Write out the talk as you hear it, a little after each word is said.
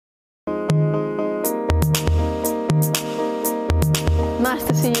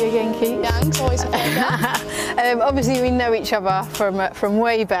see you again, Keith. Thanks, always a pleasure. Obviously, we know each other from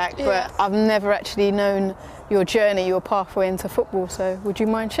way back, but I've never actually known your journey, your pathway into football. So, would you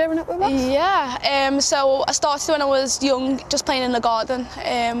mind sharing it with us? Yeah. So I started when I was young, just playing in the garden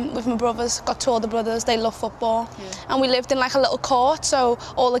with my brothers. Got two older brothers. They love football, and we lived in like a little court. So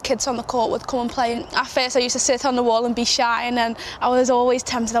all the kids on the court would come and play. At first, I used to sit on the wall and be shy, and then I was always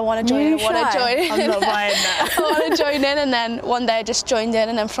tempted. I want to join in. I want to join in. I'm not buying that. I want to join in, and then one day I just joined in,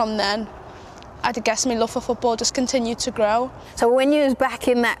 and then from then, I guess my love for football just continued to grow. So when you was back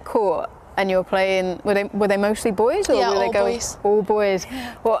in that court and you were playing, were they mostly boys, or were they boys. All boys?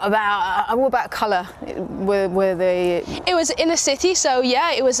 Yeah. What about colour? Were they? It was in a city, so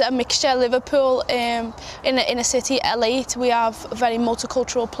yeah, it was a mixture. Liverpool, in a city, LA. We have a very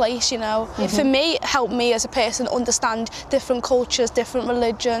multicultural place, you know. For me, it helped me as a person understand different cultures, different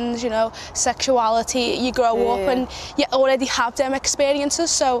religions, you know, sexuality. You grow up and you already have them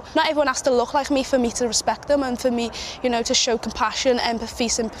experiences, so not everyone has to look like me for me to respect them, and for me, you know, to show compassion, empathy,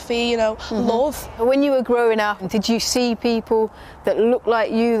 sympathy, you know. Love. When you were growing up, did you see people that looked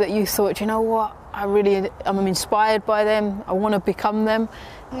like you that you thought, you know what, I'm inspired by them, I want to become them?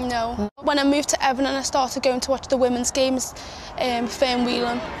 No. When I moved to Everton, I started going to watch the women's games. Fern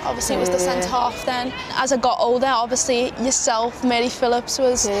Whelan, obviously, was the centre half then. As I got older, obviously, yourself, Mary Phillips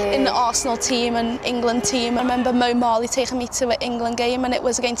was in the Arsenal team and England team. I remember Mo Marley taking me to an England game, and it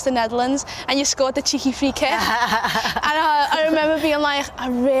was against the Netherlands, and you scored the cheeky free kick. And I remember being like, I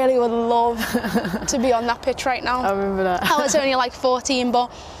really would love to be on that pitch right now. I remember that. I was only like 14,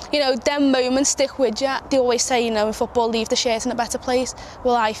 but you know, them moments stick with you. They always say, you know, in football, leave the shirt in a better place.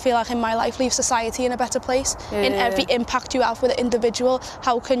 Well, I feel like in my life, leave society in a better place. In every impact you have with an individual,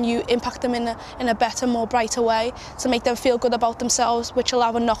 how can you impact them in a better, more brighter way to make them feel good about themselves, which will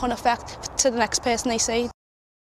have a knock-on effect to the next person they see.